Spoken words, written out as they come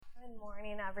Good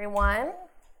morning, everyone.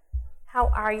 How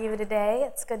are you today?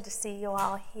 It's good to see you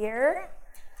all here.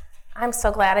 I'm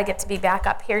so glad I get to be back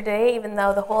up here today, even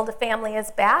though the whole family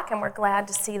is back, and we're glad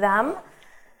to see them.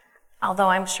 Although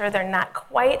I'm sure they're not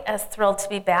quite as thrilled to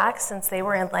be back since they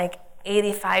were in like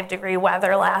 85-degree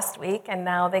weather last week, and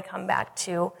now they come back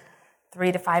to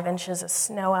 3 to 5 inches of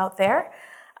snow out there.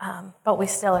 But we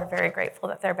still are very grateful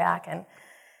that they're back and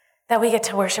that we get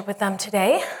to worship with them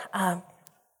today.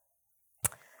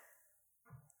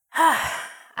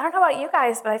 I don't know about you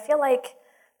guys, but I feel like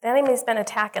the enemy's been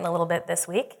attacking a little bit this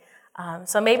week.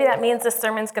 So maybe that means this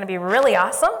sermon's going to be really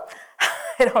awesome.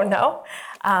 I don't know.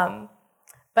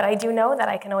 But I do know that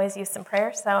I can always use some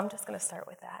prayer, so I'm just going to start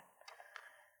with that.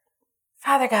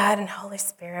 Father God and Holy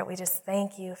Spirit, we just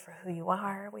thank you for who you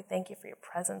are. We thank you for your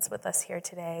presence with us here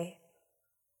today.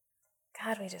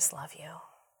 God, we just love you.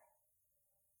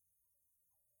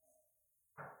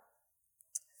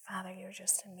 Father, you're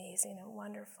just amazing and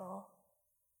wonderful.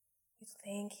 We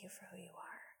thank you for who you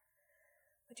are.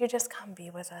 Would you just come be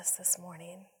with us this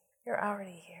morning? You're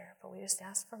already here, but we just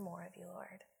ask for more of you,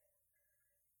 Lord.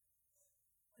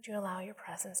 Would you allow your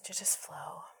presence to just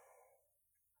flow?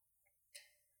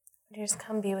 Would you just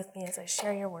come be with me as I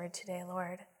share your word today,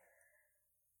 Lord?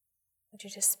 Would you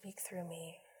just speak through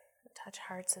me and touch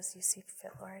hearts as you see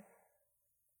fit, Lord?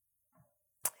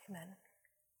 Amen.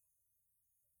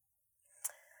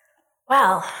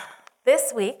 Well,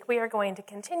 this week we are going to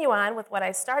continue on with what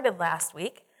I started last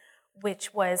week,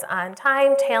 which was on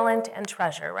time, talent, and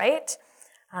treasure, right?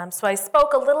 So I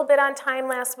spoke a little bit on time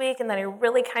last week, and then I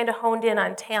really kind of honed in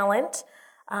on talent.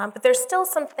 But there's still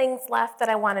some things left that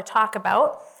I want to talk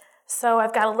about. So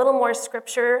I've got a little more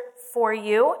scripture for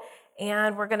you,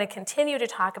 and we're going to continue to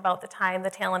talk about the time, the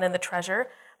talent, and the treasure,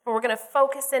 but we're going to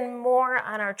focus in more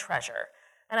on our treasure.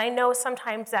 And I know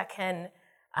sometimes that can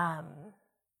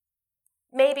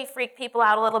maybe freak people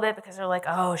out a little bit because they're like,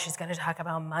 oh, she's going to talk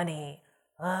about money.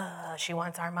 She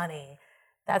wants our money.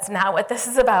 That's not what this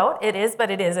is about. It is,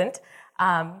 but it isn't.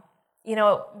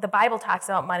 The Bible talks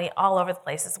about money all over the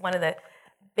place. It's one of the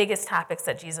biggest topics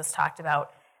that Jesus talked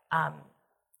about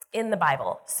in the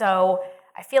Bible. So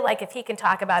I feel like if he can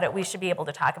talk about it, we should be able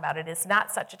to talk about it. It's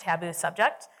not such a taboo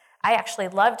subject. I actually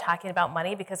love talking about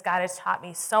money because God has taught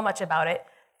me so much about it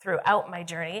throughout my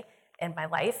journey in my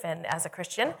life and as a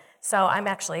Christian. So I'm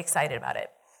actually excited about it.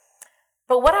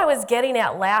 But what I was getting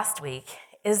at last week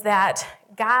is that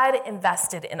God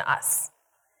invested in us.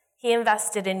 He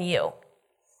invested in you.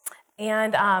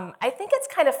 And I think it's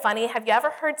kind of funny. Have you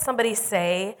ever heard somebody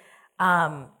say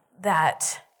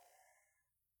that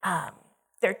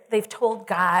they've told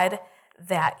God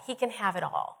that he can have it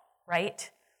all, right?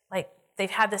 Like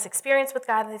they've had this experience with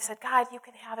God and they've said, God, you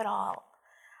can have it all.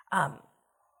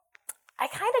 I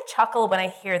kind of chuckle when I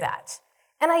hear that.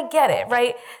 And I get it,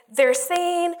 right? They're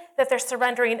saying that they're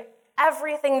surrendering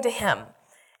everything to him.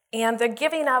 And they're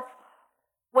giving up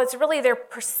what's really their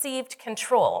perceived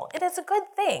control. It is a good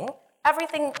thing.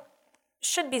 Everything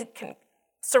should be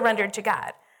surrendered to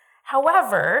God.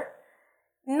 However,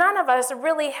 none of us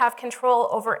really have control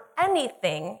over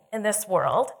anything in this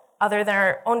world other than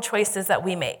our own choices that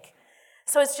we make.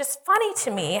 So it's just funny to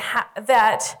me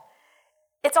that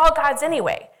it's all God's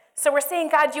anyway. So we're saying,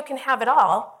 God, you can have it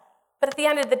all, but at the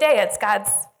end of the day, it's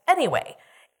God's anyway.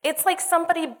 It's like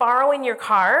somebody borrowing your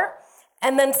car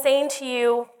and then saying to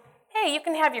you, hey, you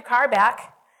can have your car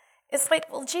back. It's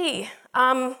like, well, gee,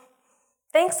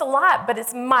 thanks a lot, but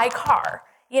it's my car.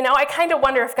 I kind of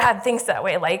wonder if God thinks that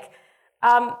way, like,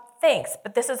 thanks,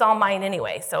 but this is all mine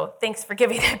anyway, so thanks for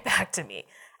giving it back to me.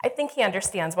 I think he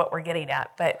understands what we're getting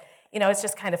at, but, it's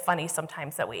just kind of funny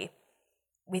sometimes that we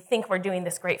think we're doing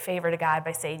this great favor to God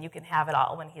by saying you can have it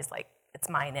all when he's like, it's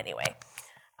mine anyway.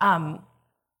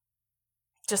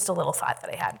 Just a little thought that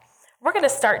I had. We're going to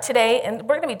start today, and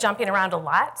we're going to be jumping around a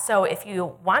lot, so if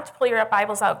you want to pull your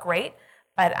Bibles out, great,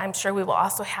 but I'm sure we will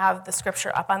also have the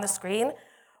scripture up on the screen.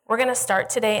 We're going to start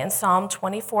today in Psalm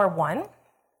 24:1.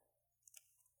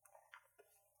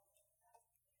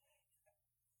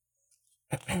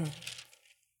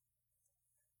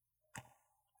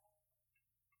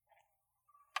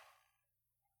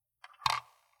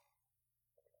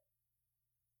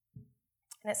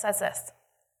 And it says this: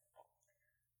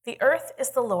 the earth is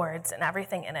the Lord's and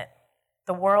everything in it,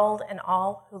 the world and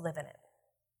all who live in it.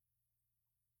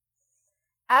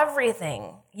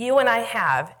 Everything you and I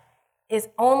have is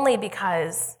only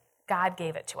because God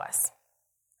gave it to us.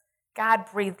 God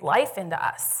breathed life into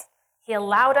us. He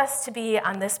allowed us to be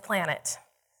on this planet,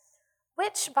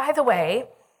 which, by the way,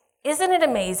 isn't it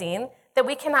amazing that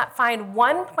we cannot find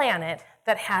one planet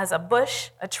that has a bush,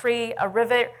 a tree, a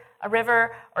river, a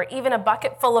river, or even a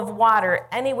bucket full of water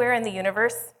anywhere in the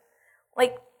universe?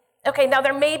 Like, okay, now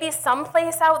there may be some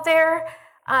place out there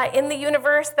in the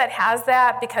universe that has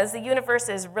that, because the universe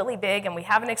is really big and we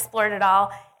haven't explored it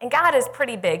all, and God is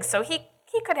pretty big, so he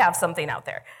could have something out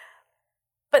there.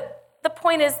 But the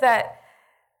point is that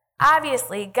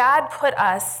obviously God put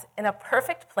us in a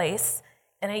perfect place,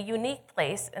 in a unique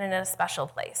place, and in a special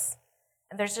place.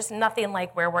 And there's just nothing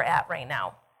like where we're at right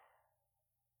now.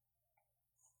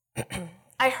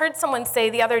 I heard someone say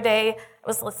the other day, I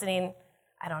was listening,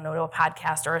 I don't know, to a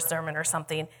podcast or a sermon or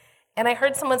something, and I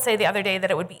heard someone say the other day that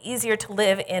it would be easier to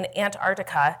live in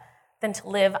Antarctica than to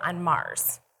live on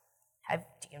Mars.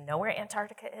 Do you know where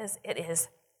Antarctica is? It is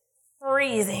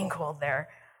freezing cold there.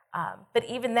 But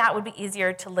even that would be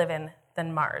easier to live in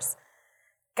than Mars.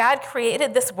 God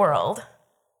created this world,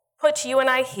 put you and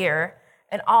I here,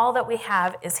 and all that we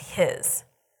have is his.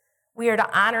 We are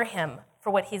to honor him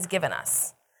for what he's given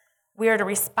us. We are to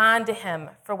respond to him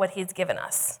for what he's given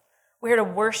us. We are to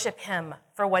worship him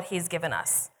for what he's given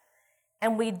us.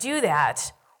 And we do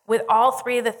that with all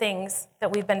three of the things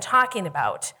that we've been talking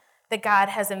about that God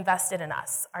has invested in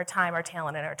us: our time, our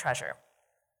talent, and our treasure.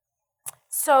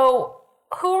 So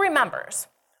who remembers?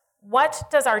 What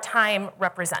does our time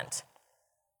represent?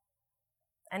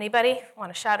 Anybody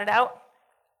want to shout it out?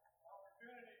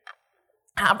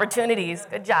 Opportunities.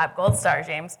 Good job. Gold star,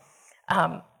 James.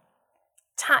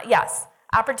 Yes,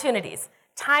 opportunities.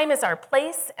 Time is our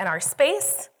place and our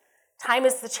space. Time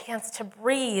is the chance to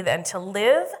breathe and to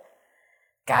live.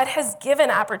 God has given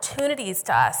opportunities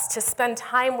to us to spend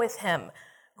time with him,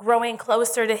 growing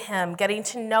closer to him, getting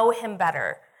to know him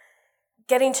better,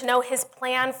 getting to know his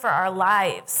plan for our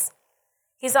lives.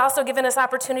 He's also given us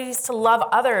opportunities to love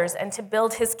others and to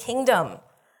build his kingdom.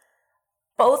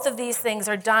 Both of these things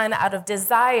are done out of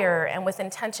desire and with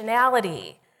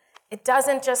intentionality. It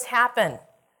doesn't just happen.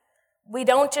 We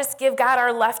don't just give God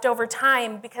our leftover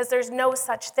time, because there's no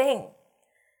such thing.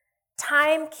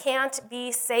 Time can't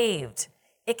be saved.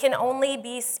 It can only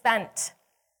be spent.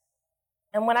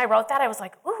 And when I wrote that, I was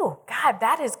like, ooh, God,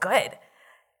 that is good.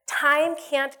 Time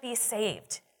can't be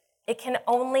saved. It can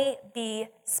only be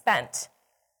spent.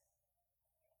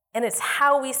 And it's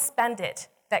how we spend it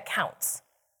that counts,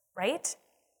 right?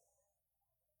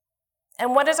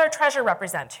 And what does our treasure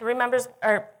represent? Who remembers,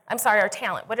 our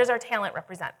talent. What does our talent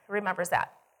represent? Who remembers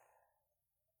that?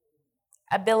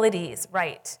 Abilities,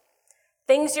 right.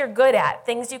 Things you're good at,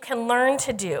 things you can learn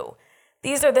to do.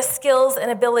 These are the skills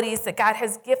and abilities that God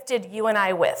has gifted you and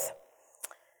I with,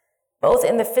 both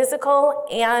in the physical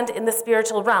and in the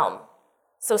spiritual realm.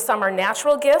 So some are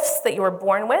natural gifts that you were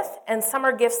born with, and some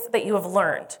are gifts that you have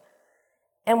learned.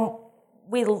 And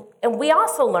we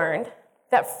also learned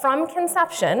that from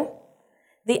conception,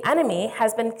 the enemy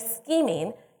has been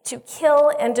scheming to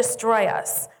kill and destroy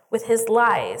us with his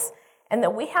lies, and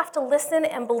that we have to listen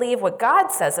and believe what God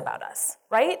says about us,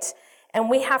 right? And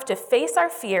we have to face our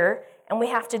fear, and we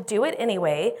have to do it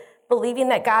anyway, believing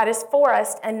that God is for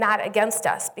us and not against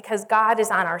us, because God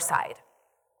is on our side.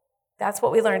 That's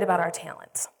what we learned about our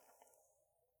talents.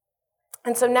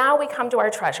 And so now we come to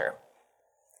our treasure.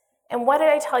 And what did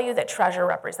I tell you that treasure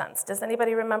represents? Does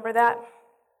anybody remember that?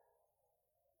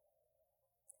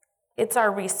 It's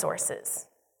our resources.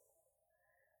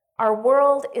 Our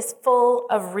world is full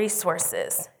of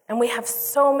resources, and we have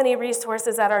so many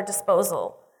resources at our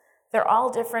disposal. They're all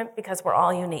different because we're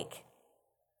all unique.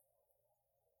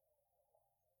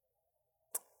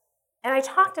 And I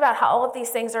talked about how all of these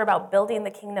things are about building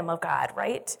the kingdom of God,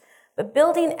 right? But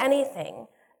building anything,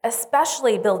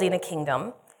 especially building a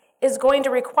kingdom, is going to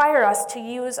require us to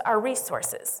use our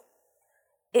resources.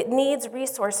 It needs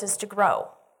resources to grow.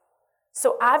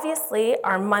 So obviously,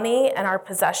 our money and our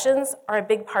possessions are a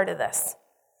big part of this.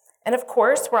 And of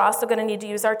course, we're also going to need to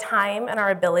use our time and our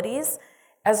abilities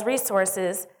as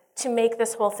resources to make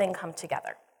this whole thing come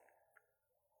together.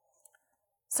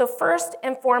 So first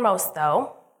and foremost,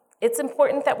 though, it's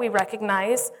important that we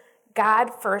recognize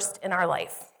God first in our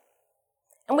life.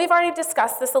 And we've already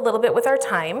discussed this a little bit with our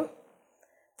time.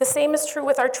 The same is true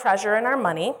with our treasure and our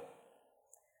money.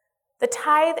 The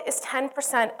tithe is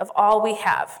 10% of all we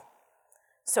have.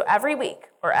 So every week,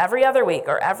 or every other week,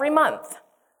 or every month,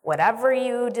 whatever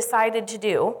you decided to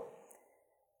do,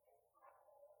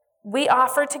 we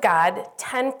offer to God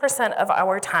 10% of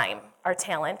our time, our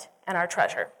talent, and our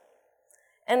treasure.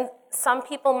 And some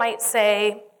people might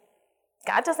say,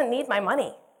 God doesn't need my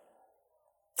money.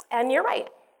 And you're right.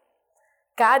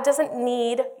 God doesn't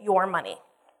need your money.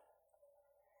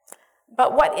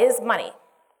 But what is money?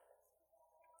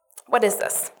 What is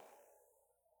this?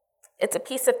 It's a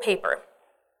piece of paper.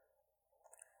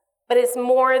 But it's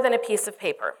more than a piece of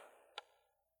paper.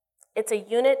 It's a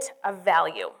unit of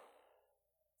value.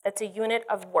 It's a unit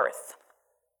of worth.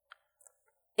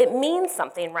 It means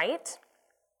something, right?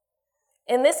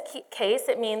 In this case,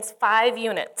 it means 5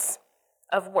 units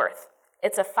of worth.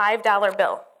 It's a $5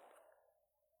 bill.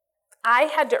 I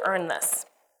had to earn this.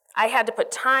 I had to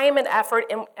put time and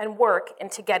effort and work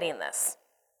into getting this.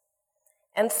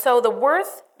 And so the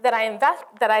worth that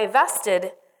I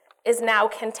invested is now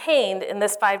contained in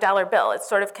this $5 bill. It's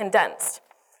sort of condensed.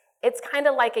 It's kind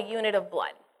of like a unit of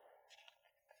blood.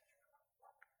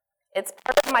 It's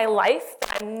part of my life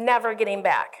that I'm never getting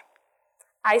back.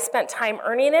 I spent time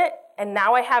earning it, and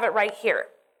now I have it right here.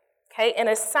 Okay? In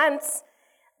a sense,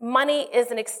 money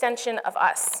is an extension of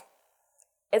us.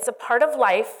 It's a part of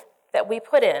life that we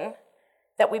put in,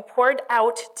 that we poured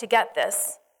out to get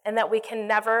this, and that we can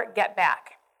never get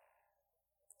back.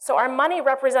 So our money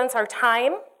represents our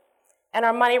time, and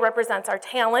our money represents our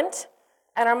talent,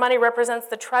 and our money represents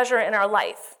the treasure in our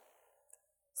life.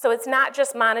 So it's not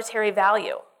just monetary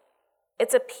value.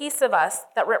 It's a piece of us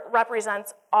that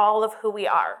represents all of who we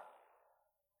are.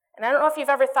 And I don't know if you've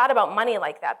ever thought about money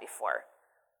like that before,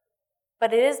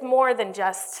 but it is more than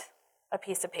just a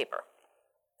piece of paper.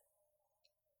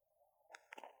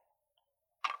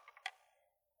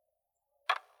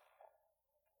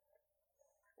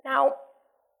 Now,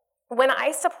 when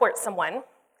I support someone,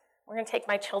 we're going to take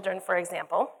my children, for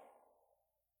example,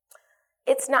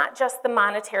 it's not just the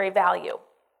monetary value.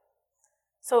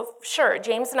 So sure,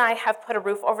 James and I have put a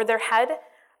roof over their head.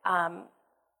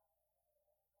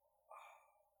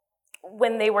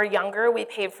 When they were younger, we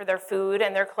paid for their food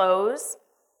and their clothes.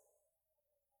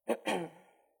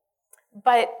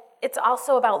 But it's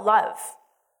also about love.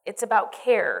 It's about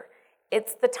care.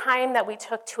 It's the time that we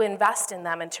took to invest in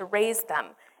them and to raise them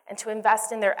and to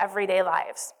invest in their everyday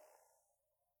lives.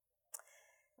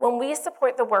 When we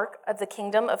support the work of the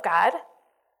kingdom of God,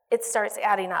 it starts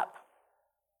adding up.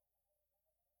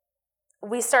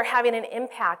 We start having an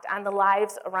impact on the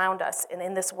lives around us and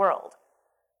in this world.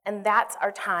 And that's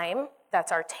our time,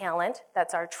 that's our talent,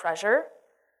 that's our treasure.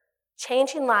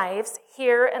 Changing lives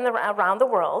here and around the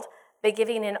world by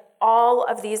giving in all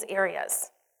of these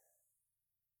areas.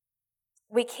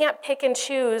 We can't pick and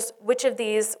choose which of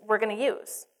these we're going to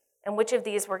use and which of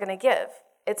these we're going to give.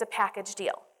 It's a package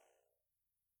deal.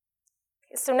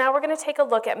 So now we're going to take a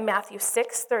look at Matthew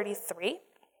 6:33.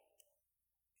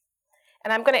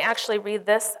 And I'm going to actually read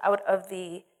this out of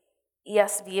the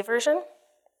ESV version.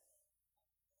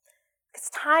 Because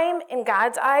time in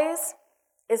God's eyes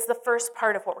is the first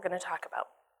part of what we're going to talk about.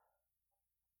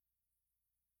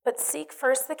 But seek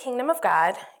first the kingdom of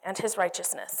God and his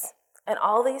righteousness, and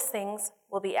all these things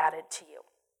will be added to you.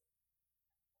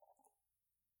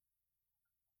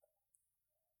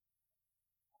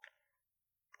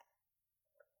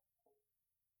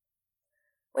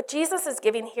 What Jesus is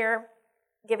giving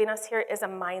us here is a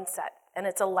mindset, and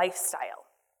it's a lifestyle.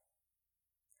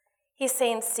 He's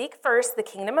saying, seek first the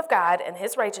kingdom of God and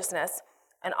his righteousness,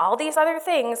 and all these other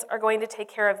things are going to take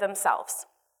care of themselves.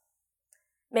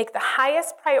 Make the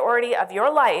highest priority of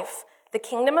your life the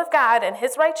kingdom of God and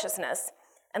his righteousness,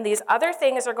 and these other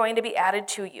things are going to be added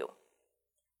to you.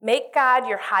 Make God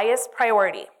your highest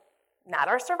priority, not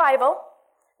our survival,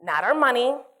 not our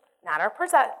money, not our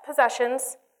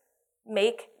possessions.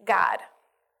 Make God.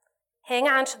 Hang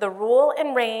on to the rule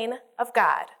and reign of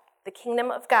God, the kingdom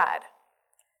of God.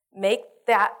 Make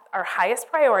that our highest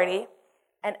priority,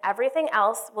 and everything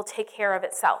else will take care of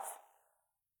itself.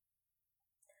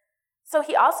 So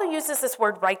he also uses this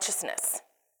word righteousness.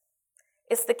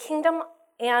 It's the kingdom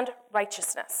and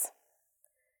righteousness.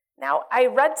 Now, I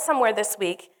read somewhere this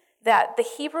week that the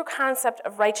Hebrew concept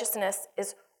of righteousness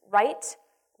is right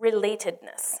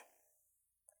relatedness.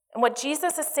 And what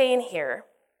Jesus is saying here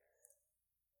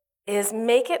is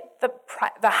make it the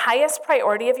highest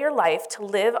priority of your life to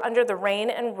live under the reign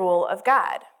and rule of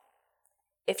God.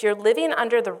 If you're living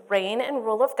under the reign and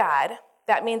rule of God,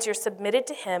 that means you're submitted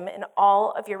to him in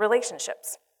all of your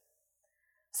relationships.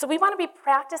 So we want to be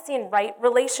practicing right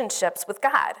relationships with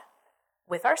God,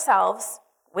 with ourselves,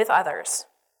 with others,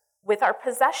 with our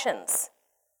possessions,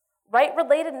 right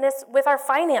relatedness with our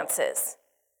finances.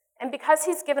 And because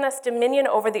he's given us dominion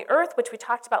over the earth, which we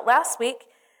talked about last week,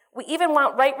 we even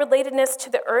want right relatedness to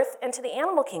the earth and to the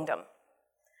animal kingdom.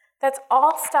 That's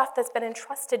all stuff that's been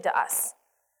entrusted to us.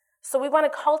 So we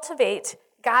want to cultivate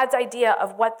God's idea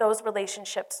of what those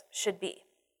relationships should be.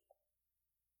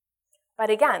 But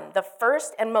again, the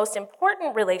first and most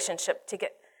important relationship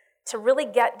to really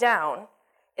get down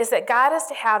is that God is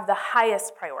to have the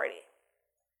highest priority.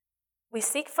 We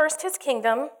seek first his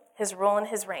kingdom, his rule, and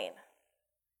his reign.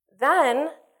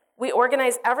 Then we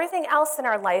organize everything else in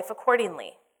our life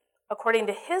accordingly according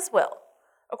to his will,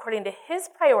 according to his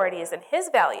priorities and his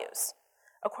values,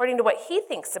 according to what he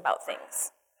thinks about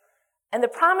things. And the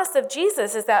promise of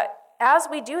Jesus is that as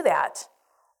we do that,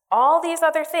 all these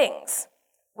other things,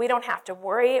 we don't have to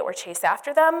worry or chase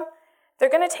after them. They're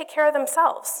going to take care of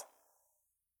themselves.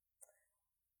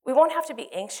 We won't have to be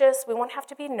anxious. We won't have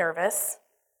to be nervous.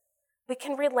 We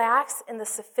can relax in the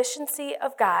sufficiency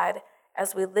of God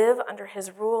as we live under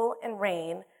his rule and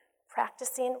reign,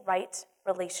 practicing right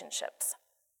relationships.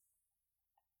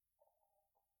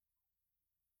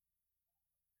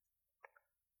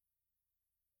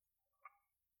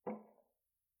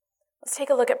 Let's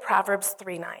take a look at Proverbs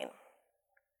 3:9.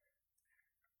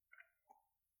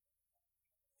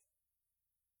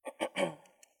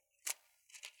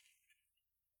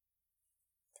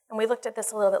 And we looked at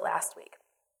this a little bit last week.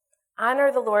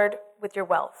 Honor the Lord with your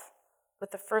wealth,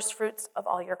 with the first fruits of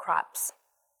all your crops.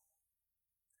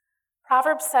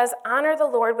 Proverbs says, honor the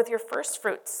Lord with your first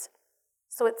fruits.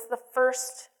 So it's the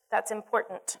first that's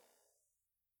important.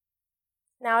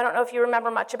 Now, I don't know if you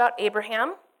remember much about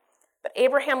Abraham, but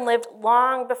Abraham lived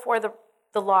long before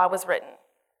the law was written.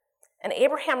 And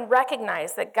Abraham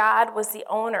recognized that God was the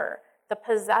owner, the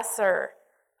possessor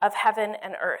of heaven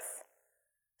and earth.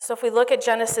 So if we look at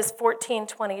Genesis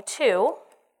 14:22,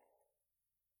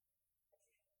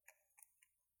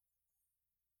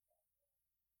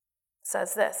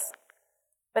 says this,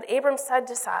 but Abram said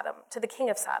to the king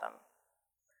of Sodom,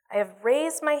 I have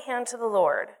raised my hand to the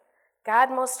Lord, God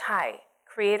Most High,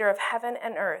 creator of heaven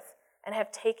and earth, and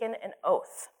have taken an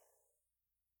oath.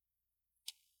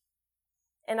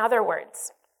 In other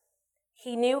words,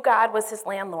 he knew God was his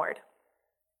landlord.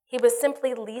 He was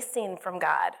simply leasing from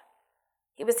God.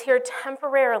 He was here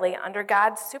temporarily under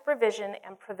God's supervision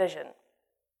and provision.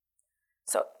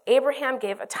 So Abraham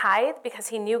gave a tithe because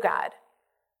he knew God.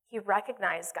 He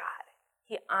recognized God.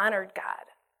 He honored God.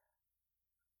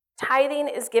 Tithing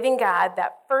is giving God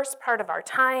that first part of our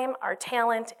time, our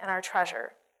talent, and our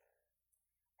treasure.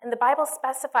 And the Bible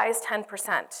specifies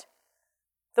 10%.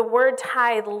 The word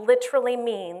tithe literally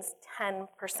means 10%.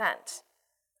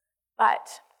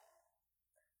 But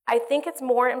I think it's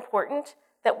more important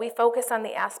that we focus on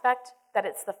the aspect that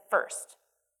it's the first.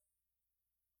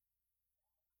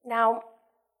 Now,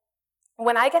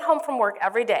 when I get home from work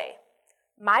every day,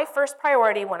 my first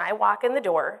priority when I walk in the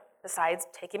door, besides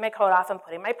taking my coat off and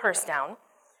putting my purse down,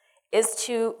 is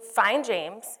to find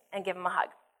James and give him a hug.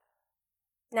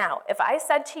 Now, if I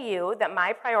said to you that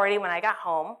my priority when I got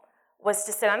home was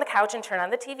to sit on the couch and turn on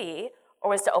the TV,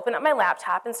 or was to open up my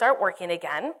laptop and start working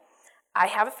again, I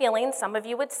have a feeling some of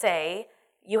you would say,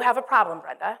 you have a problem,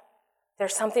 Brenda.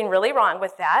 There's something really wrong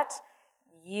with that.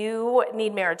 You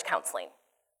need marriage counseling.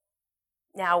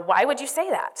 Now, why would you say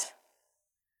that?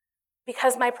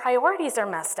 Because my priorities are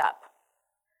messed up.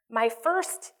 My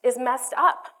first is messed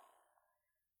up.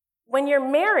 When you're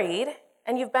married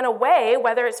and you've been away,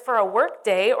 whether it's for a work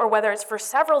day or whether it's for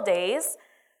several days,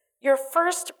 your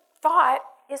first thought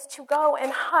is to go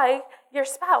and hug your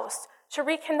spouse, to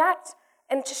reconnect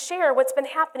and to share what's been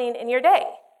happening in your day.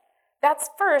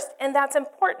 That's first, and that's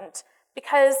important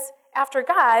because after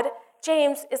God,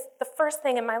 James is the first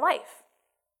thing in my life.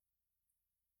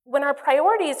 When our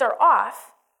priorities are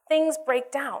off, things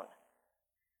break down.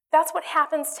 That's what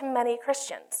happens to many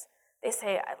Christians. They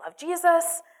say, I love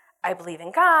Jesus, I believe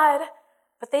in God,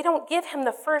 but they don't give him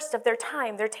the first of their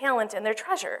time, their talent, and their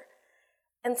treasure.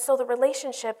 And so the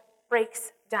relationship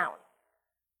breaks down.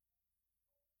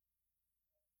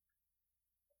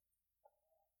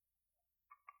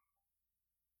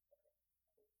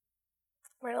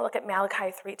 We're going to look at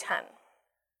Malachi 3:10.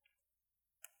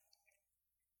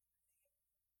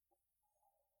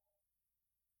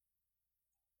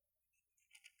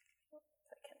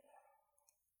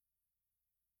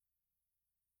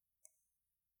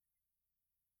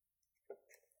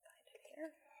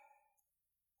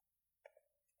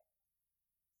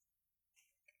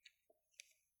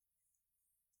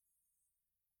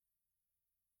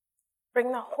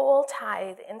 Bring the whole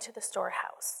tithe into the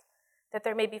storehouse, that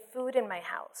there may be food in my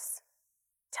house.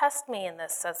 Test me in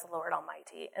this, says the Lord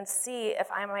Almighty, and see if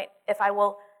I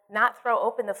will not throw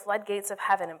open the floodgates of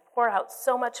heaven and pour out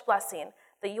so much blessing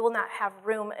that you will not have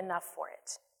room enough for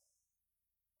it.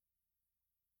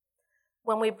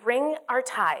 When we bring our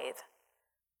tithe,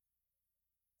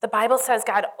 the Bible says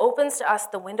God opens to us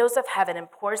the windows of heaven and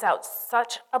pours out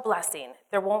such a blessing,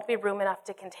 there won't be room enough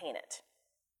to contain it.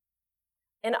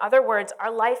 In other words,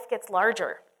 our life gets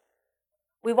larger.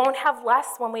 We won't have less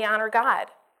when we honor God.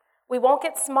 We won't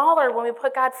get smaller when we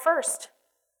put God first.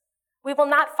 We will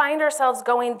not find ourselves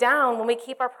going down when we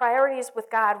keep our priorities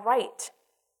with God right.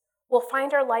 We'll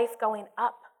find our life going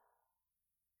up.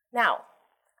 Now,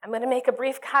 I'm going to make a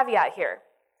brief caveat here.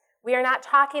 We are not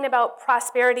talking about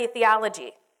prosperity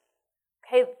theology.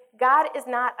 Okay? God is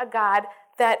not a God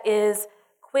that is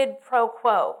quid pro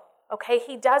quo. Okay?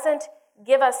 He doesn't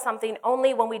give us something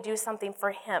only when we do something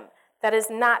for him. That is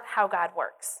not how God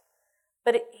works.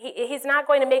 But he's not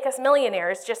going to make us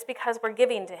millionaires just because we're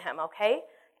giving to him, okay?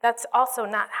 That's also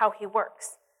not how he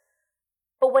works.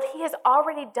 But what he has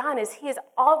already done is he has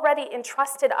already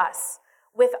entrusted us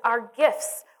with our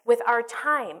gifts, with our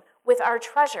time, with our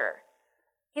treasure.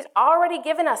 He's already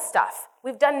given us stuff.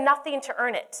 We've done nothing to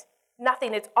earn it.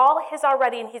 Nothing. It's all his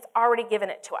already, and he's already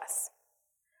given it to us.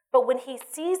 But when he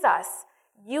sees us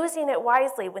using it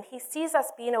wisely, when he sees us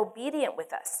being obedient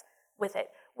with it,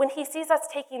 when he sees us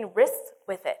taking risks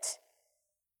with it,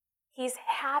 he's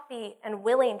happy and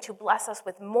willing to bless us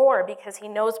with more because he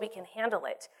knows we can handle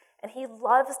it. And he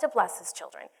loves to bless his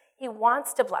children. He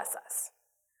wants to bless us.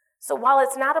 So while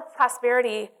it's not a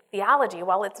prosperity theology,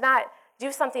 while it's not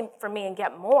do something for me and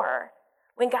get more,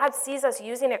 when God sees us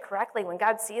using it correctly, when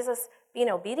God sees us being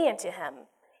obedient to him,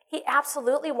 he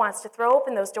absolutely wants to throw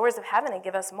open those doors of heaven and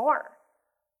give us more.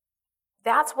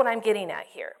 That's what I'm getting at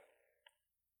here.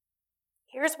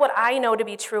 Here's what I know to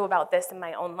be true about this in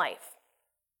my own life.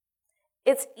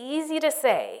 It's easy to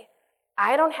say,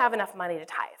 I don't have enough money to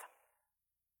tithe.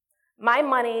 My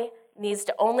money needs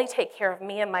to only take care of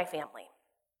me and my family.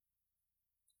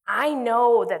 I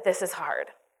know that this is hard.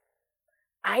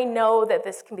 I know that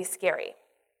this can be scary.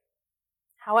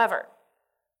 However,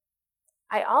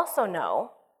 I also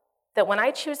know that when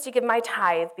I choose to give my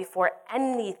tithe before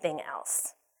anything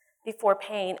else, before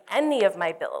paying any of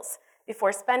my bills,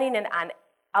 before spending it on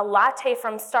a latte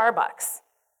from Starbucks,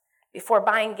 before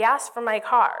buying gas for my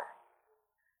car,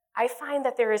 I find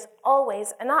that there is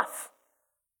always enough.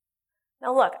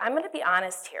 Now look, I'm going to be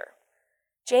honest here.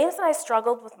 James and I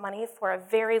struggled with money for a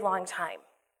very long time.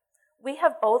 We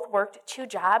have both worked 2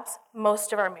 jobs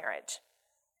most of our marriage.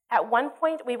 At one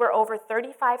point, we were over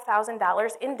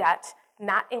 $35,000 in debt,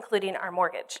 not including our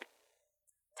mortgage.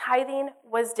 Tithing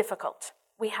was difficult.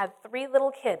 We had 3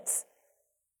 little kids.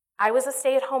 I was a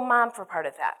stay-at-home mom for part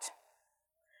of that.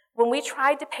 When we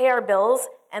tried to pay our bills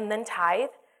and then tithe,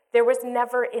 there was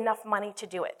never enough money to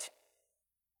do it.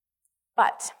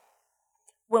 But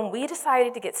when we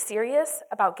decided to get serious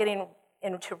about getting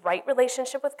into right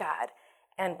relationship with God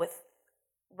and with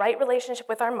right relationship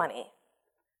with our money,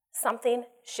 something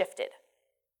shifted.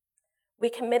 We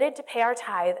committed to pay our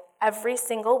tithe every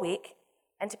single week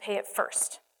and to pay it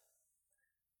first.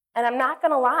 And I'm not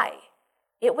going to lie,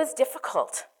 it was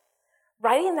difficult.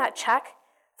 Writing that check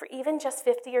for even just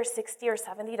 $50 or $60 or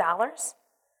 $70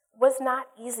 was not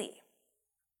easy.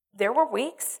 There were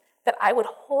weeks that I would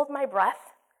hold my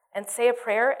breath and say a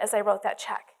prayer as I wrote that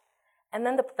check. And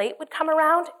then the plate would come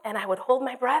around and I would hold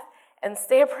my breath and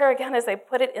say a prayer again as I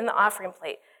put it in the offering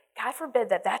plate. God forbid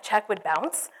that that check would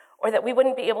bounce or that we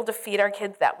wouldn't be able to feed our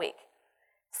kids that week.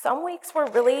 Some weeks were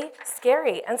really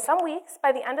scary, and some weeks,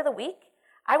 by the end of the week,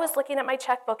 I was looking at my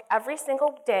checkbook every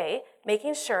single day,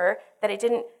 making sure that it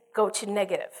didn't go to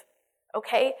negative,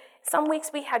 okay? Some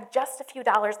weeks we had just a few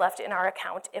dollars left in our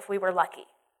account if we were lucky.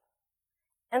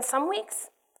 And some weeks,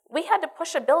 we had to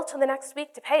push a bill till the next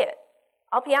week to pay it.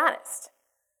 I'll be honest.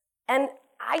 And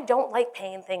I don't like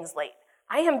paying things late.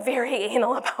 I am very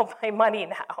anal about my money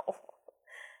now.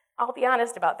 I'll be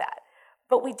honest about that.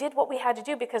 But we did what we had to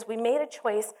do because we made a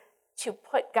choice to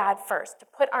put God first, to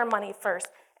put our money first,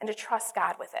 and to trust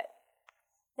God with it.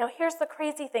 Now, here's the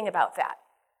crazy thing about that.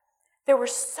 There were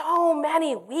so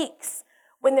many weeks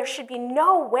when there should be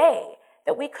no way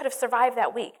that we could have survived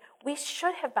that week. We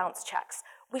should have bounced checks.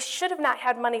 We should have not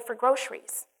had money for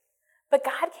groceries. But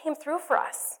God came through for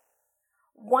us.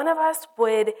 One of us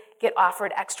would get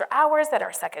offered extra hours at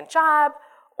our second job,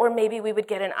 or maybe we would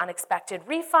get an unexpected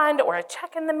refund or a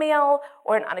check in the mail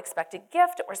or an unexpected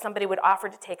gift, or somebody would offer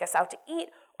to take us out to eat,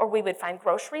 or we would find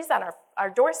groceries on our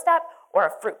doorstep or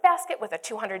a fruit basket with a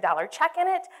 $200 check in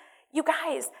it. You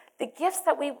guys, the gifts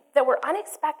that were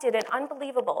unexpected and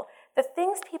unbelievable, the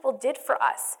things people did for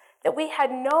us that we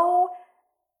had no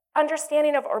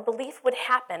understanding of or belief would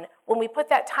happen when we put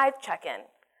that tithe check in.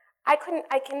 I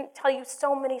can tell you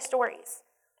so many stories.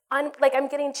 I'm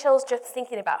getting chills just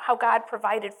thinking about how God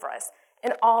provided for us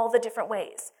in all the different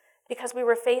ways because we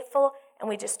were faithful and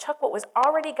we just took what was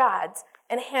already God's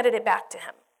and handed it back to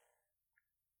him.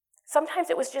 Sometimes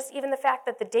it was just even the fact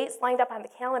that the dates lined up on the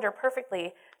calendar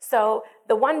perfectly, so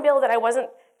the one bill that I wasn't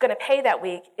going to pay that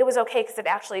week, it was okay because it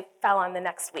actually fell on the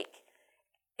next week.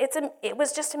 It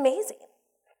was just amazing.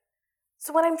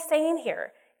 So what I'm saying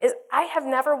here is I have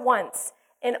never once,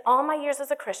 in all my years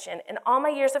as a Christian, in all my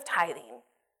years of tithing,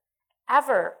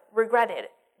 ever regretted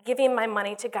giving my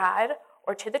money to God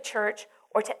or to the church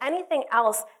or to anything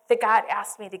else that God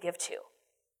asked me to give to.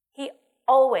 He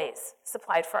always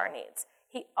supplied for our needs.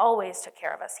 He always took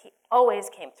care of us. He always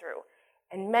came through.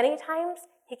 And many times,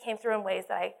 he came through in ways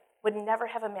that I would never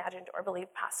have imagined or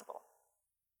believed possible.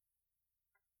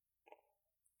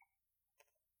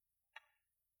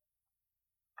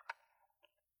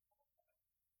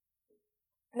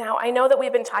 Now, I know that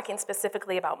we've been talking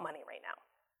specifically about money right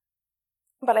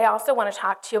now, but I also want to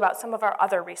talk to you about some of our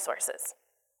other resources.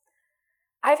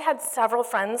 I've had several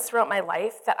friends throughout my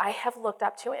life that I have looked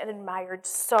up to and admired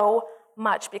so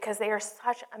much because they are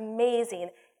such amazing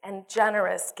and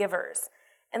generous givers.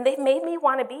 And they've made me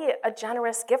want to be a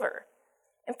generous giver.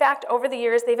 In fact, over the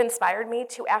years, they've inspired me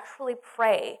to actually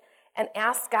pray and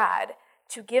ask God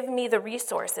to give me the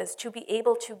resources to be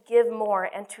able to give more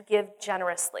and to give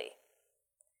generously.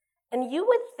 And you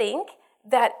would think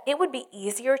that it would be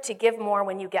easier to give more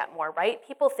when you get more, right?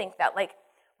 People think that, like,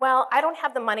 well, I don't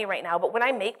have the money right now, but when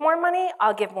I make more money,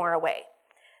 I'll give more away.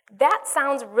 That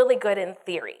sounds really good in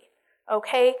theory,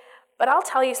 okay? But I'll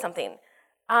tell you something.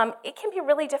 It can be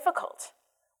really difficult.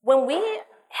 When we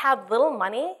had little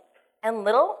money and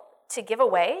little to give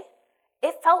away,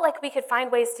 it felt like we could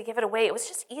find ways to give it away. It was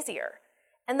just easier.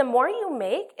 And the more you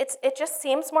make, it just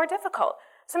seems more difficult.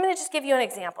 So I'm going to just give you an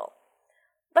example.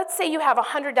 Let's say you have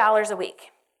 $100 a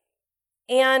week,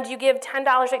 and you give $10,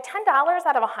 like $10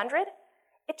 out of 100,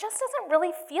 it just doesn't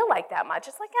really feel like that much.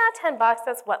 It's like, $10,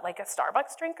 that's what, like a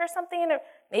Starbucks drink or something, or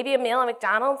maybe a meal at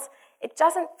McDonald's. It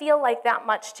doesn't feel like that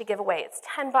much to give away. It's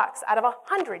 $10 out of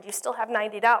 100, you still have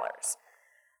 $90.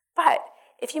 But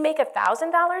if you make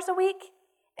 $1,000 a week,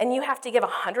 and you have to give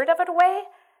 100 of it away,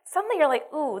 suddenly you're like,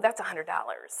 ooh, that's $100.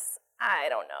 I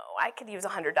don't know, I could use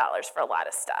 $100 for a lot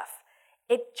of stuff.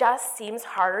 It just seems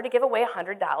harder to give away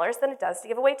 $100 than it does to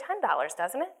give away $10,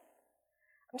 doesn't it?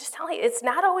 I'm just telling you, it's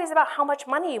not always about how much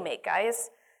money you make, guys.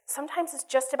 Sometimes it's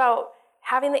just about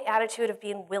having the attitude of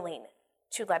being willing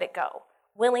to let it go,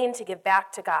 willing to give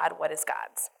back to God what is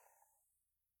God's.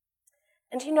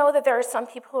 And do you know that there are some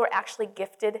people who are actually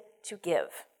gifted to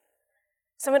give?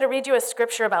 So I'm going to read you a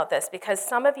scripture about this because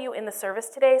some of you in the service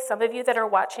today, some of you that are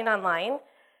watching online,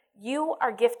 you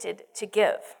are gifted to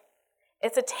give.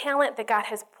 It's a talent that God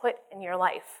has put in your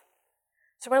life.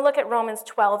 So we're going to look at Romans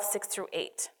 12, 6 through 8.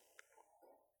 It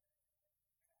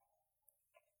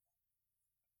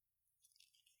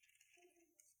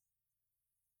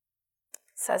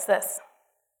says this: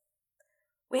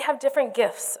 we have different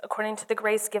gifts according to the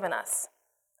grace given us.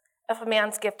 If a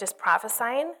man's gift is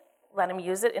prophesying, let him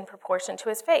use it in proportion to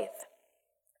his faith.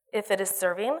 If it is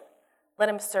serving, let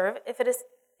him serve. If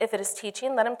it is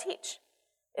teaching, let him teach.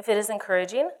 If it is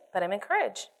encouraging, let him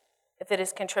encourage. If it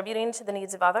is contributing to the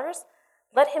needs of others,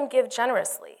 let him give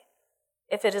generously.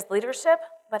 If it is leadership,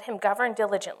 let him govern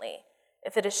diligently.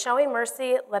 If it is showing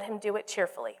mercy, let him do it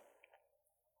cheerfully.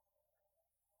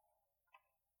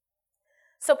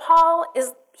 So Paul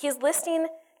he's listing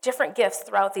different gifts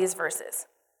throughout these verses.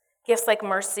 Gifts like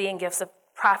mercy and gifts of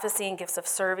prophecy and gifts of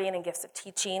serving and gifts of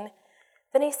teaching.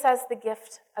 Then he says the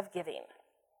gift of giving.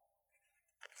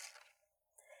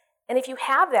 And if you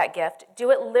have that gift,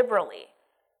 do it liberally.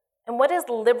 And what is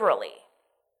liberally?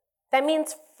 That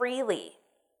means freely.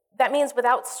 That means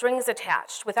without strings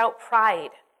attached, without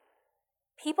pride.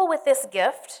 People with this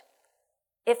gift,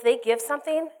 if they give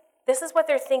something, this is what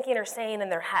they're thinking or saying in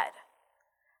their head.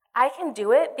 I can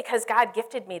do it because God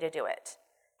gifted me to do it.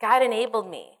 God enabled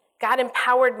me. God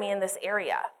empowered me in this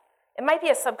area. It might be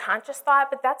a subconscious thought,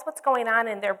 but that's what's going on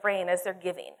in their brain as they're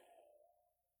giving.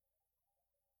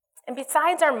 And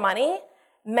besides our money,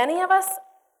 many of us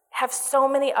have so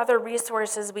many other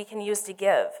resources we can use to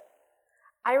give.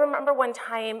 I remember one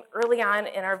time early on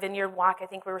in our Vineyard walk, I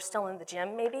think we were still in the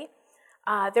gym maybe,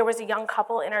 there was a young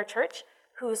couple in our church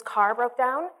whose car broke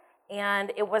down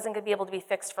and it wasn't going to be able to be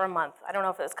fixed for a month. I don't know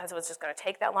if it was because it was just going to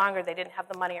take that long or they didn't have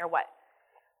the money or what.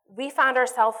 We found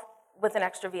ourselves with an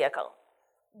extra vehicle.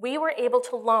 We were able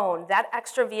to loan that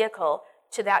extra vehicle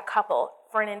to that couple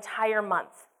for an entire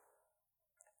month.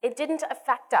 It didn't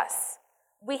affect us.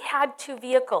 We had 2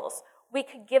 vehicles. We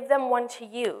could give them one to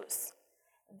use.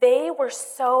 They were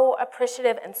so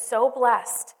appreciative and so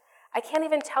blessed. I can't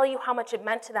even tell you how much it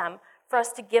meant to them for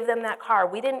us to give them that car.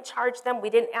 We didn't charge them. We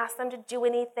didn't ask them to do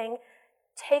anything.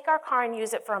 Take our car and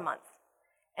use it for a month.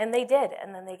 And they did,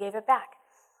 and then they gave it back.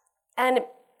 And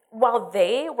while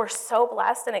they were so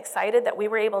blessed and excited that we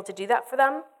were able to do that for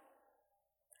them,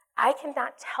 I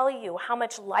cannot tell you how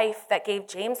much life that gave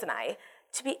James and I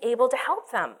to be able to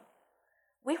help them.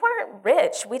 We weren't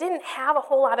rich. We didn't have a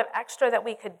whole lot of extra that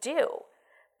we could do.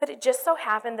 But it just so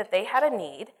happened that they had a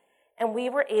need, and we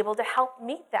were able to help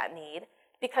meet that need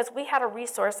because we had a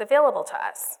resource available to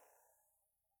us.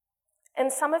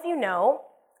 And some of you know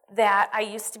that I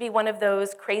used to be one of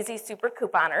those crazy super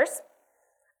couponers.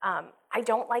 I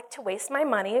don't like to waste my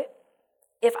money.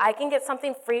 If I can get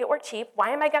something free or cheap,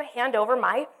 why am I going to hand over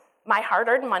my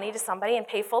hard-earned money to somebody and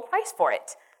pay full price for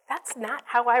it? That's not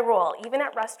how I roll, even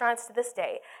at restaurants to this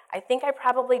day. I think I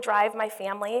probably drive my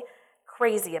family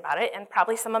crazy about it, and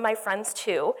probably some of my friends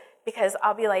too, because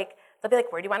they'll be like,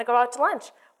 where do you want to go out to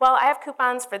lunch? Well, I have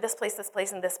coupons for this place,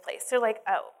 and this place. They're like,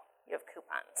 oh, you have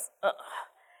coupons. Ugh.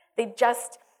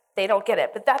 They don't get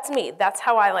it, but that's me. That's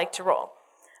how I like to roll.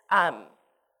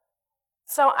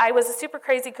 So I was a super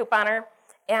crazy couponer,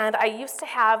 and I used to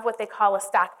have what they call a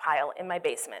stockpile in my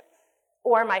basement,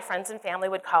 or my friends and family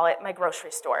would call it my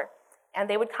grocery store. And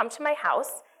they would come to my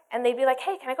house, and they'd be like,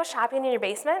 hey, can I go shopping in your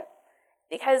basement?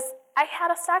 Because I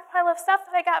had a stockpile of stuff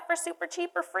that I got for super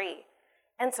cheap or free.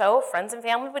 And so friends and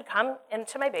family would come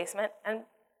into my basement and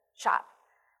shop.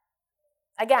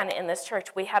 Again, in this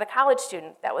church, we had a college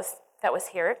student that was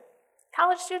here.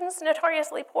 College students,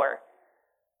 notoriously poor,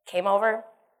 came over,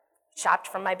 shopped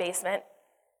from my basement.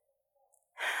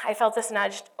 I felt this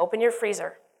nudge, open your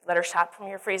freezer, let her shop from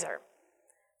your freezer.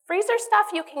 Freezer stuff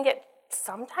you can get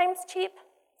sometimes cheap.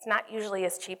 It's not usually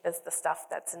as cheap as the stuff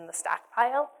that's in the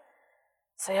stockpile.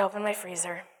 So I open my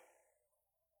freezer.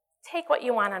 Take what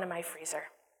you want out of my freezer.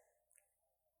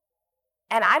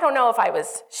 And I don't know if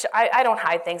I don't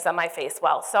hide things on my face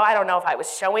well, so I don't know if I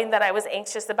was showing that I was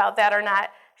anxious about that or not.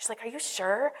 She's like, are you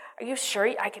sure? Are you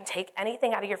sure I can take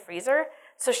anything out of your freezer?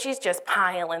 So she's just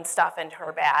piling stuff into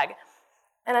her bag.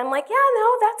 And I'm like, yeah,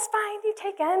 no, that's fine. You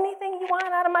take anything you want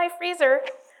out of my freezer.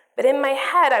 But in my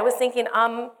head, I was thinking,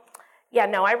 yeah,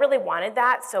 no, I really wanted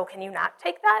that, so can you not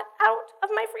take that out of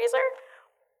my freezer?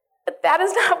 But that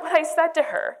is not what I said to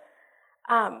her.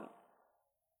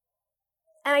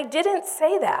 And I didn't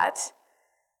say that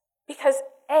because,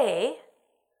 A,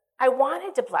 I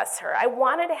wanted to bless her. I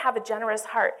wanted to have a generous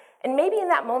heart. And maybe in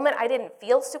that moment I didn't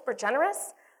feel super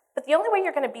generous, but the only way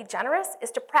you're going to be generous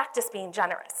is to practice being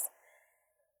generous.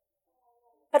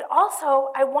 But also,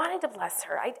 I wanted to bless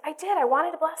her. I did. I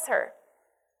wanted to bless her.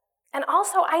 And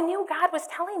also, I knew God was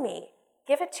telling me,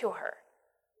 give it to her.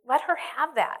 Let her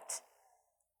have that.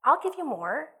 I'll give you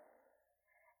more.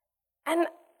 And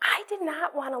I did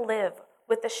not want to live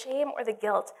with the shame or the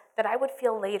guilt that I would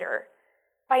feel later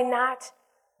by not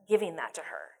giving that to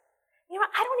her. You know,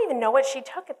 I don't even know what she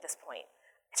took at this point.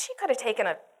 She could have taken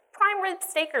a prime rib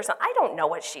steak or something. I don't know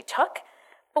what she took.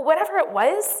 But whatever it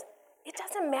was, it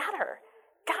doesn't matter.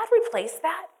 God replaced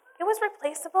that. It was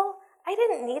replaceable. I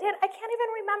didn't need it. I can't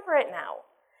even remember it now.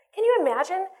 Can you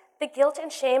imagine the guilt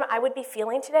and shame I would be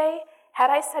feeling today had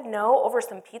I said no over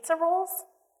some pizza rolls?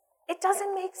 It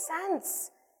doesn't make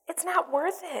sense. It's not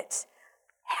worth it.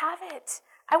 Have it.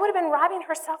 I would have been robbing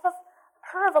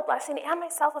her of a blessing and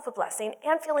myself of a blessing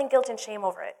and feeling guilt and shame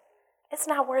over it. It's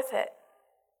not worth it.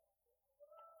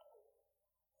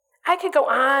 I could go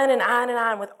on and on and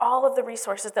on with all of the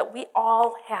resources that we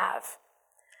all have.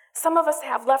 Some of us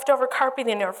have leftover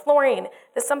carpeting or flooring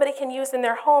that somebody can use in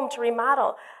their home to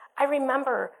remodel. I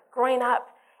remember growing up,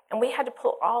 and we had to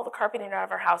pull all the carpeting out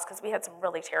of our house because we had some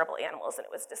really terrible animals, and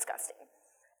it was disgusting.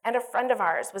 And a friend of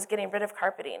ours was getting rid of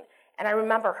carpeting, and I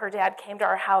remember her dad came to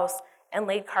our house and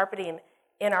laid carpeting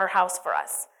in our house for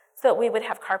us so that we would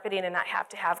have carpeting and not have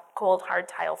to have cold, hard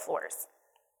tile floors.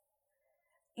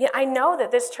 Yeah, I know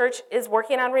that this church is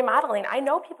working on remodeling. I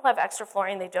know people have extra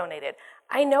flooring they donated.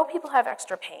 I know people have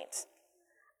extra paint.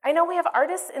 I know we have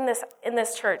artists in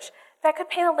this church that could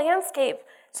paint a landscape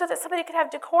so that somebody could have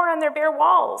decor on their bare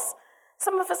walls.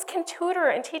 Some of us can tutor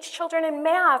and teach children in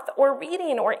math or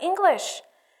reading or English.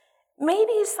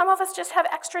 Maybe some of us just have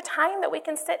extra time that we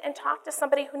can sit and talk to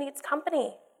somebody who needs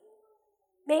company.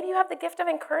 Maybe you have the gift of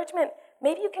encouragement.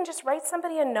 Maybe you can just write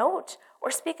somebody a note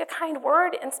or speak a kind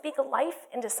word and speak a life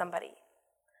into somebody.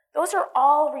 Those are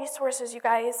all resources, you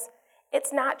guys.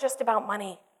 It's not just about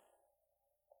money.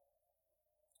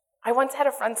 I once had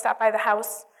a friend stop by the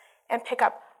house and pick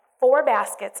up 4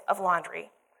 baskets of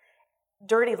laundry,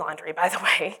 dirty laundry, by the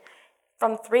way,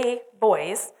 from 3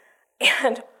 boys,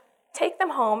 and take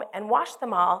them home and wash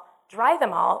them all, dry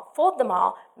them all, fold them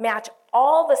all, match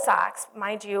all the socks.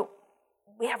 Mind you,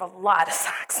 we have a lot of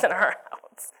socks in our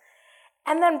house.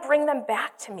 And then bring them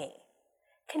back to me.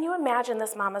 Can you imagine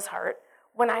this mama's heart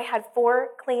when I had 4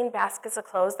 clean baskets of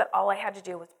clothes that all I had to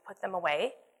do was put them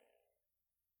away?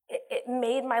 It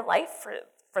made my life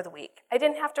for the week. I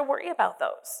didn't have to worry about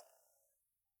those.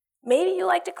 Maybe you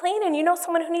like to clean and you know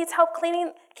someone who needs help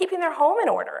cleaning, keeping their home in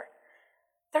order.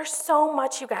 There's so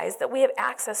much, you guys, that we have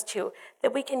access to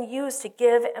that we can use to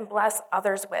give and bless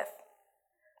others with.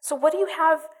 So what do you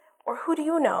have, or who do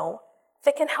you know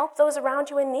that can help those around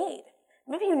you in need?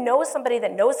 Maybe you know somebody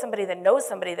that knows somebody that knows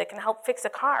somebody that can help fix a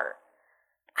car.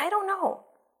 I don't know.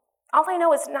 All I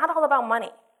know is not all about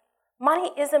money.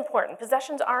 Money is important.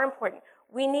 Possessions are important.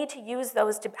 We need to use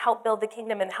those to help build the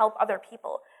kingdom and help other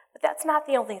people. But that's not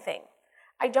the only thing.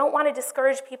 I don't want to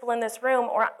discourage people in this room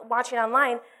or watching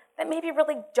online that maybe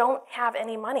really don't have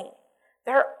any money.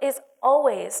 There is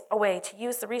always a way to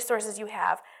use the resources you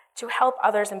have to help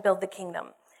others and build the kingdom.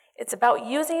 It's about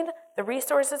using the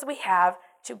resources we have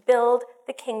to build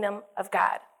the kingdom of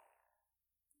God.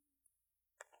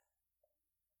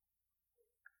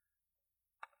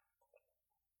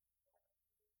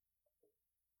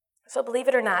 So believe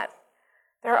it or not,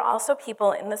 there are also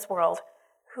people in this world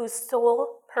whose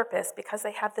sole purpose, because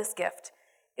they have this gift,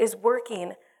 is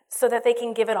working so that they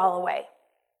can give it all away.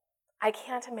 I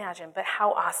can't imagine, but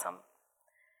how awesome.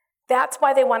 That's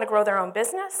why they want to grow their own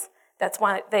business. That's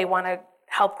why they want to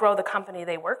help grow the company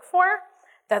they work for.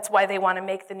 That's why they want to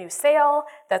make the new sale.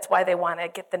 That's why they want to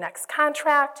get the next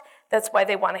contract. That's why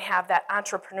they want to have that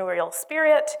entrepreneurial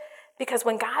spirit. Because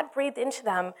when God breathed into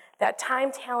them that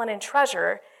time, talent, and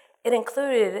treasure, it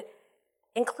included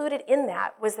in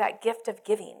that was that gift of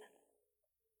giving.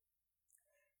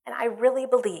 And I really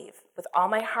believe with all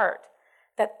my heart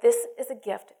that this is a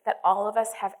gift that all of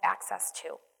us have access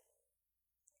to.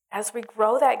 As we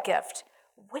grow that gift,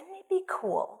 wouldn't it be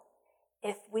cool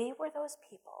if we were those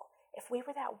people, if we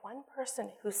were that one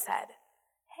person who said,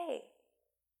 hey,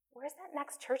 where's that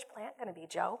next church plant going to be,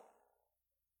 Joe?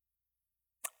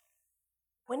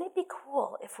 Wouldn't it be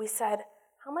cool if we said,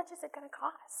 how much is it going to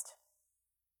cost?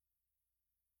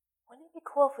 Wouldn't it be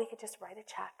cool if we could just write a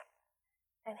check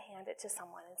and hand it to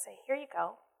someone and say, here you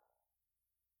go?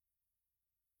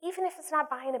 Even if it's not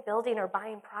buying a building or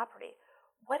buying property,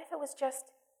 what if it was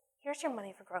just, here's your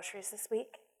money for groceries this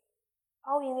week?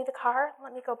 Oh, you need a car?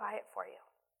 Let me go buy it for you.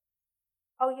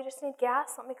 Oh, you just need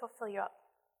gas? Let me go fill you up.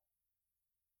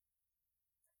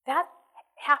 That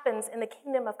happens in the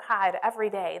kingdom of God every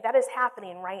day. That is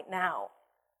happening right now.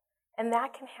 And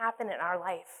that can happen in our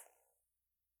life.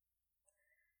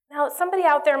 Now, somebody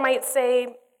out there might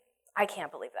say, I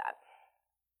can't believe that.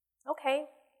 Okay.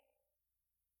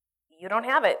 You don't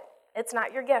have it. It's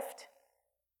not your gift.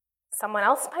 Someone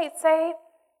else might say,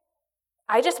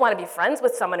 I just want to be friends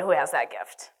with someone who has that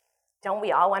gift. Don't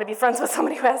we all want to be friends with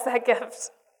somebody who has that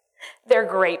gift? They're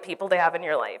great people to have in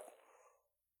your life.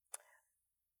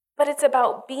 But it's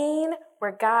about being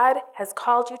where God has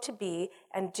called you to be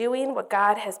and doing what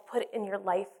God has put in your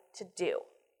life to do.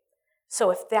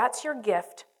 So if that's your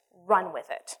gift, run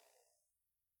with it.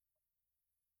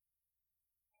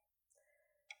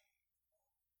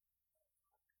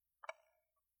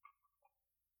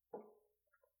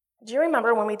 Do you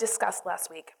remember when we discussed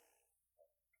last week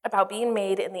about being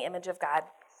made in the image of God?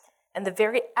 And the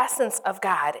very essence of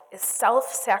God is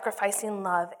self-sacrificing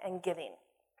love and giving.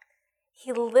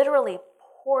 He literally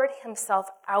poured himself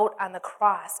out on the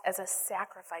cross as a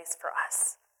sacrifice for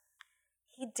us.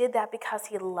 He did that because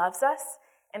he loves us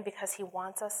and because he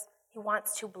wants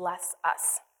to bless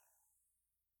us.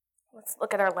 Let's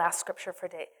look at our last scripture for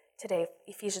today,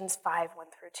 Ephesians 5, 1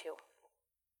 through 2.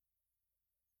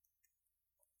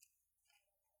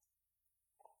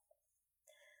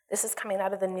 This is coming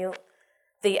out of the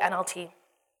NLT.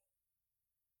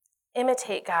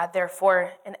 Imitate God,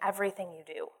 therefore, in everything you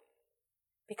do,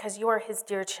 because you are his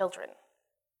dear children.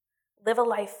 Live a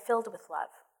life filled with love,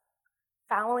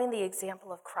 following the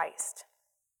example of Christ.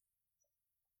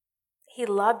 He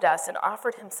loved us and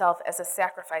offered himself as a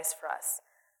sacrifice for us,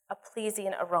 a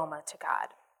pleasing aroma to God.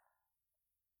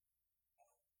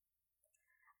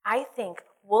 I think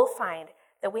we'll find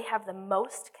that we have the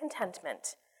most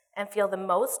contentment and feel the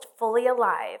most fully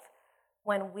alive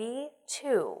when we,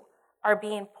 too, are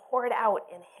being poured out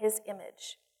in his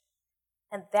image.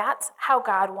 And that's how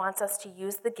God wants us to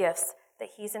use the gifts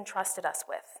that he's entrusted us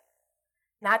with.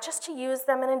 Not just to use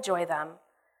them and enjoy them,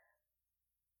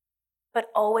 but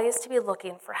always to be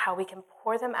looking for how we can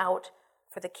pour them out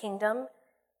for the kingdom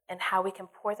and how we can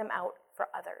pour them out for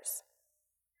others.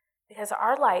 Because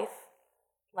our life,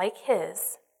 like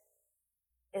his,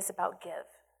 is about give.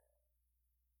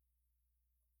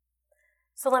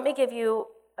 So let me give you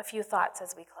a few thoughts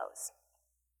as we close.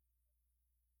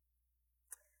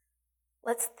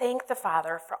 Let's thank the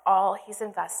Father for all he's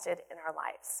invested in our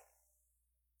lives.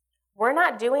 We're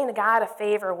not doing God a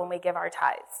favor when we give our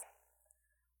tithes.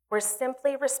 We're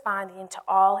simply responding to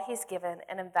all he's given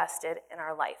and invested in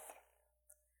our life.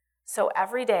 So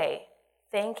every day,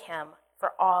 thank him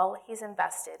for all he's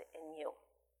invested in you.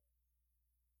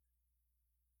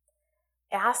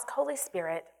 Ask Holy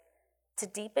Spirit to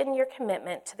deepen your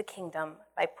commitment to the kingdom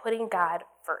by putting God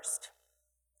first.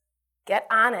 Get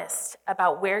honest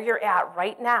about where you're at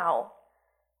right now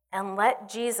and let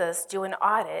Jesus do an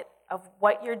audit of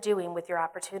what you're doing with your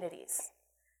opportunities.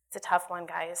 It's a tough one,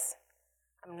 guys.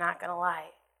 I'm not going to lie.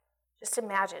 Just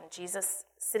imagine Jesus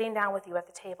sitting down with you at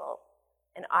the table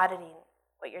and auditing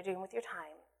what you're doing with your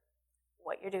time,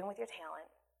 what you're doing with your talent,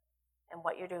 and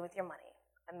what you're doing with your money.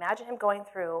 Imagine him going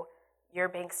through your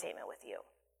bank statement with you.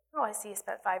 Oh, I see you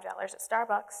spent $5 at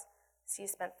Starbucks. I see you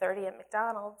spent $30 at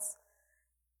McDonald's.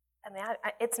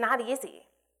 It's not easy.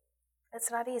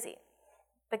 It's not easy.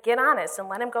 But get honest and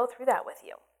let him go through that with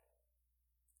you.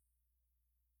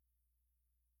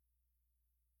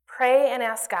 Pray and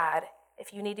ask God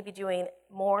if you need to be doing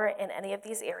more in any of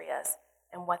these areas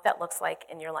and what that looks like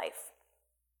in your life.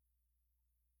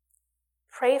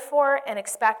 Pray for and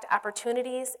expect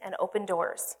opportunities and open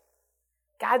doors.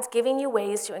 God's giving you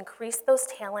ways to increase those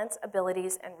talents,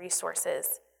 abilities, and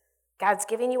resources. God's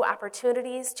giving you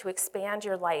opportunities to expand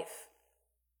your life.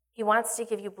 He wants to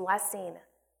give you blessing.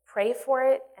 Pray for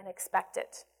it and expect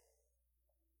it.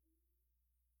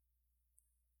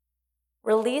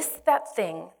 Release that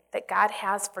thing that God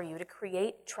has for you to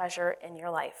create treasure in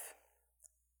your life.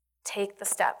 Take the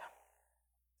step.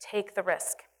 Take the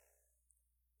risk.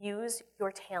 Use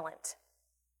your talent.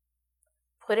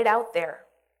 Put it out there.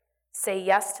 Say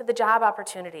yes to the job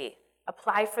opportunity.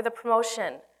 Apply for the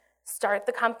promotion. Start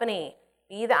the company.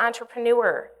 Be the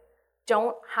entrepreneur.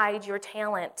 Don't hide your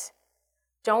talent.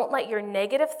 Don't let your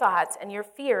negative thoughts and your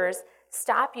fears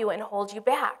stop you and hold you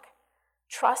back.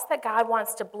 Trust that God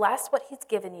wants to bless what he's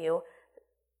given you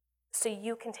so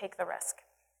you can take the risk.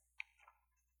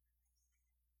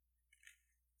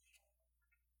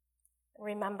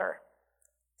 Remember,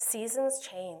 seasons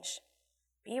change.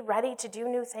 Be ready to do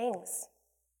new things.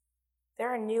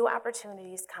 There are new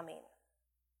opportunities coming.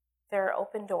 There are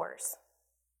open doors.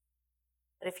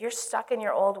 But if you're stuck in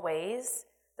your old ways,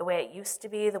 the way it used to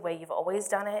be, the way you've always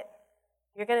done it,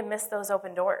 you're going to miss those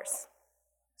open doors.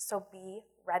 So be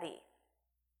ready.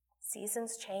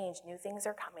 Seasons change. New things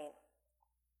are coming.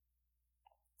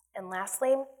 And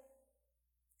lastly,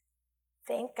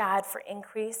 thank God for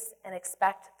increase and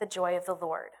expect the joy of the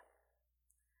Lord.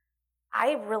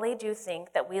 I really do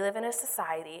think that we live in a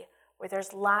society where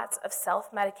there's lots of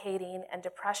self-medicating and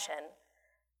depression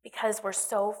because we're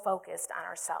so focused on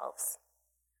ourselves.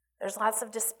 There's lots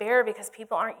of despair because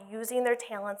people aren't using their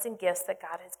talents and gifts that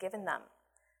God has given them.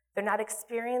 They're not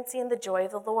experiencing the joy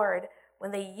of the Lord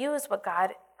when they use what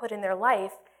God put in their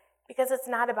life because it's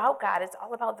not about God, it's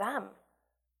all about them.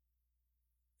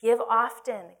 Give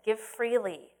often, give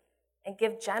freely, and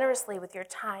give generously with your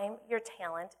time, your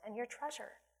talent, and your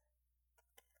treasure.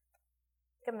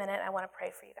 Take a minute, I want to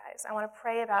pray for you guys. I want to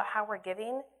pray about how we're giving,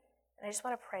 and I just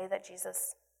want to pray that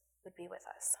Jesus would be with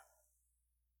us.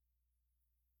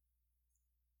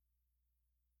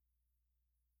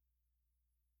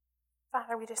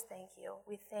 Father, we just thank you.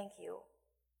 We thank you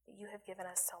that you have given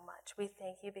us so much. We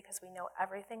thank you because we know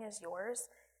everything is yours,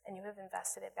 and you have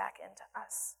invested it back into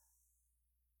us.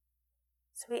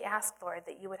 So we ask, Lord,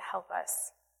 that you would help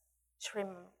us to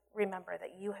remember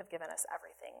that you have given us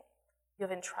everything. You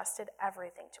have entrusted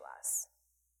everything to us.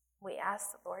 We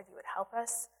ask that, Lord, you would help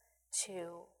us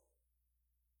to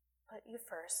put you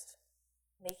first,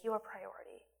 make you a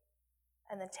priority,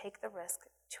 and then take the risk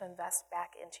to invest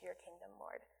back into your kingdom,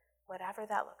 Lord. Whatever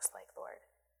that looks like, Lord.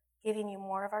 Giving you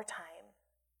more of our time.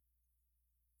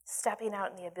 Stepping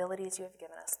out in the abilities you have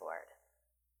given us, Lord.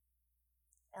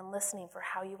 And listening for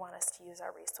how you want us to use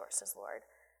our resources, Lord.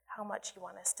 How much you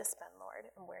want us to spend,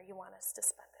 Lord, and where you want us to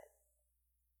spend it.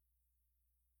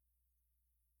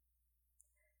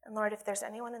 And Lord, if there's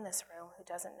anyone in this room who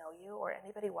doesn't know you, or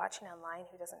anybody watching online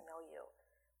who doesn't know you,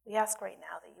 we ask right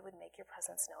now that you would make your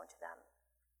presence known to them.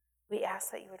 We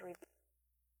ask that you would reveal.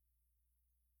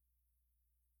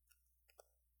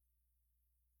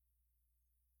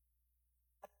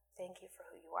 Thank you for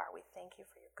who you are. We thank you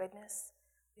for your goodness.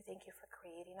 We thank you for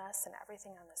creating us and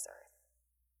everything on this earth.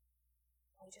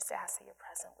 And we just ask that your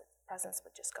presence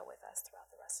would just go with us throughout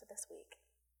the rest of this week.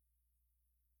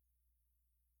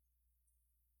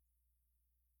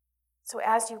 So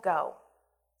as you go,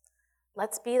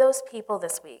 let's be those people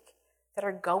this week that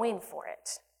are going for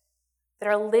it, that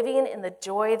are living in the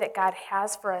joy that God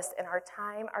has for us in our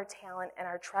time, our talent, and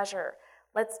our treasure.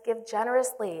 Let's give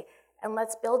generously, and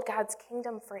let's build God's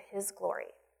kingdom for his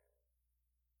glory.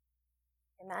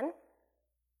 Amen?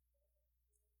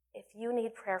 If you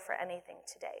need prayer for anything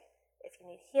today, if you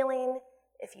need healing,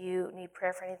 if you need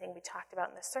prayer for anything we talked about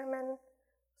in the sermon,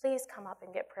 please come up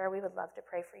and get prayer. We would love to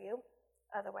pray for you.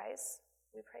 Otherwise,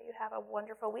 We pray you have a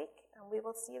wonderful week, and we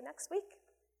will see you next week.